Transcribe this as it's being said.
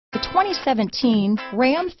2017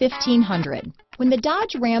 Ram 1500. When the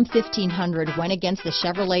Dodge Ram 1500 went against the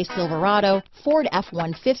Chevrolet Silverado, Ford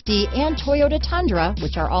F-150, and Toyota Tundra,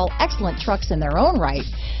 which are all excellent trucks in their own right,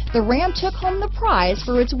 the Ram took home the prize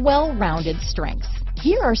for its well-rounded strengths.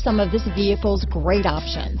 Here are some of this vehicle's great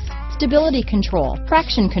options: stability control,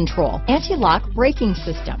 traction control, anti-lock braking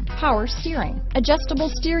system, power steering, adjustable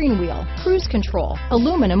steering wheel, cruise control,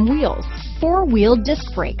 aluminum wheels, four-wheel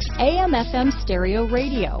disc brakes, AM/FM stereo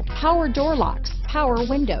radio, power door locks, power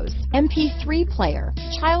windows, MP3 player,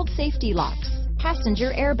 child safety locks,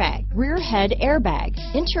 passenger airbag, rear head airbag,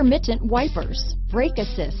 intermittent wipers, brake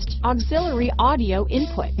assist, auxiliary audio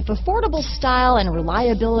input. If affordable style and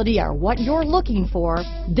reliability are what you're looking for,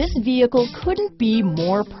 this vehicle couldn't be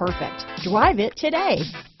more perfect. Drive it today.